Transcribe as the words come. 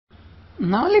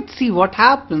Now let's see what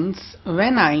happens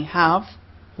when I have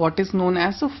what is known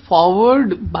as a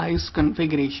forward bias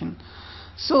configuration.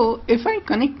 So if I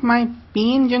connect my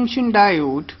PN junction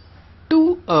diode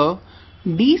to a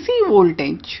DC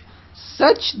voltage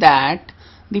such that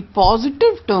the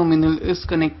positive terminal is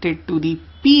connected to the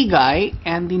P guy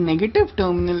and the negative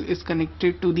terminal is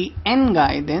connected to the N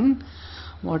guy, then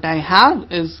what I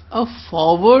have is a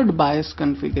forward bias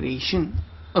configuration.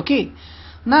 Okay,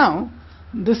 now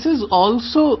this is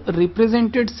also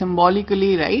represented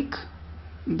symbolically like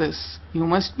this. You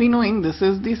must be knowing this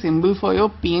is the symbol for your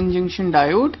PN junction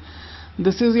diode.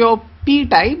 This is your P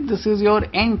type, this is your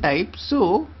N type,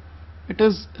 so it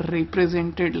is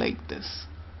represented like this.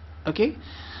 Okay,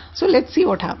 so let's see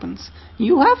what happens.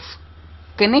 You have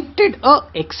connected a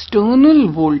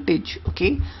external voltage.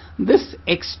 Okay, this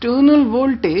external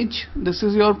voltage, this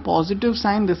is your positive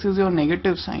sign, this is your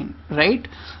negative sign, right?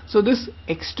 So this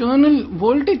external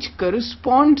voltage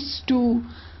corresponds to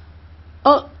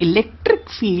a electric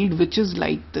field which is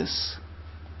like this.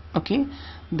 Okay,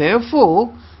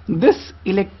 therefore this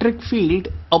electric field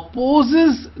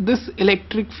opposes this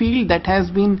electric field that has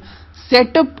been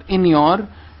set up in your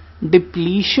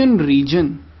depletion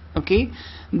region. Okay,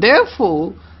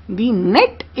 therefore the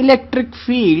net electric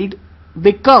field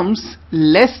becomes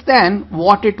less than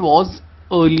what it was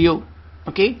earlier.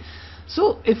 Okay,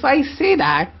 so if I say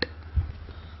that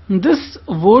this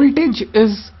voltage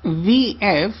is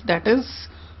VF, that is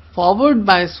forward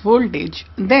bias voltage,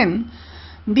 then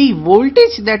the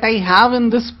voltage that I have in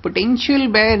this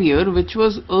potential barrier, which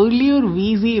was earlier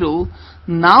V0,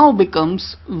 now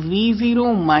becomes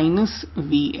V0 minus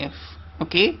VF.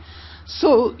 Okay,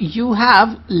 so you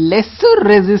have lesser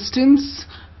resistance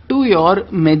to your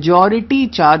majority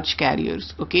charge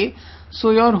carriers. Okay,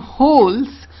 so your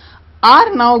holes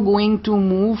are now going to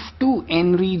move to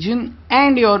N region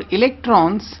and your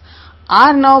electrons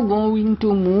are now going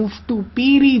to move to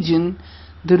P region.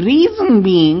 The reason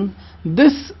being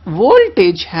this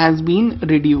voltage has been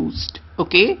reduced.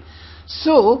 Okay,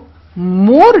 so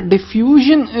more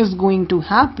diffusion is going to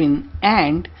happen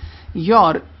and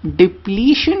your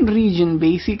depletion region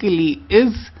basically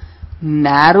is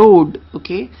narrowed.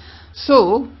 Okay,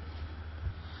 so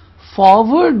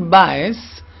forward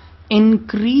bias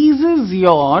increases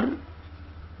your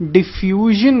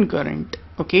diffusion current.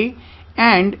 Okay,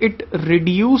 and it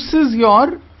reduces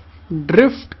your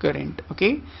drift current.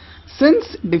 Okay,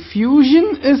 since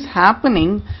diffusion is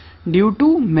happening due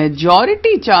to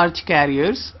majority charge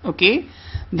carriers, okay,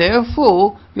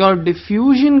 therefore your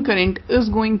diffusion current is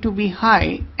going to be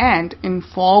high, and in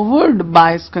forward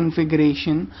bias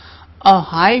configuration a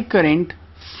high current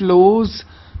flows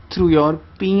through your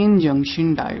PN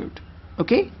junction diode.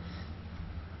 Okay,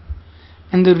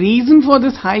 and the reason for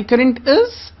this high current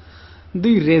is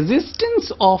the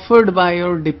resistance offered by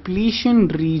your depletion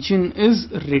region is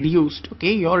reduced.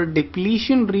 Okay, your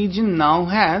depletion region now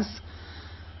has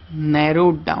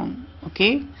narrowed down.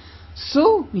 Okay,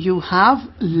 so you have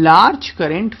large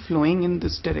current flowing in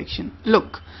this direction.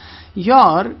 Look,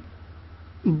 your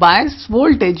bias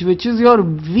voltage, which is your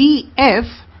VF,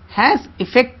 has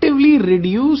effectively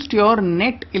reduced your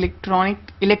net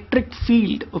electric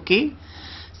field. Okay,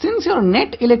 since your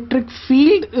net electric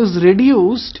field is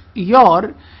reduced,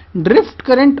 your drift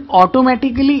current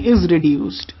automatically is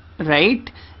reduced, right?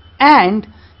 And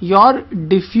your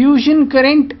diffusion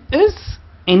current is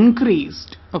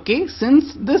increased. Okay,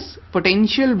 since this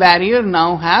potential barrier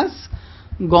now has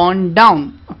gone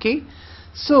down. Okay,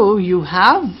 so you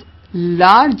have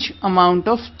large amount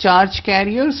of charge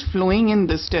carriers flowing in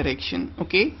this direction.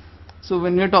 Okay, so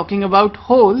when we are talking about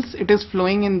holes, it is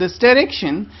flowing in this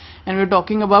direction, and we are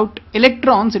talking about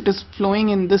electrons, it is flowing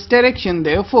in this direction.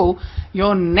 Therefore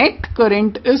your net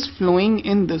current is flowing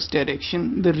in this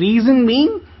direction. The reason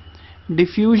being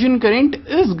diffusion current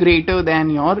is greater than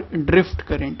your drift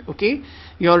current. Okay,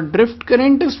 your drift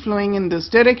current is flowing in this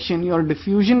direction, your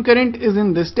diffusion current is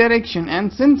in this direction,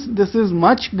 and since this is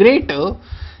much greater,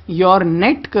 your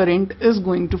net current is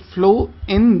going to flow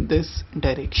in this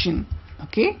direction.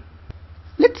 Okay,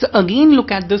 let's again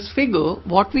look at this figure.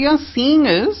 What we are seeing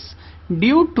is,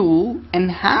 due to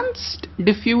enhanced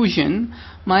diffusion,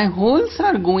 my holes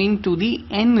are going to the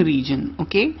N region.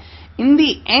 Okay, in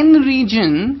the N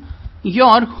region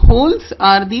your holes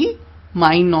are the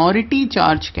minority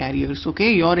charge carriers.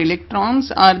 Okay, your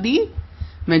electrons are the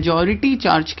majority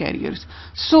charge carriers.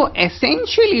 So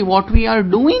essentially what we are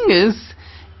doing is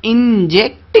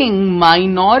injecting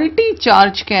minority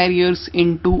charge carriers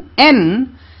into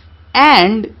N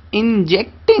and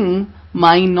injecting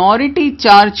minority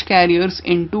charge carriers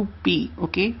into P.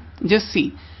 Okay, just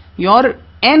see, your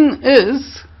N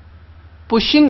is pushing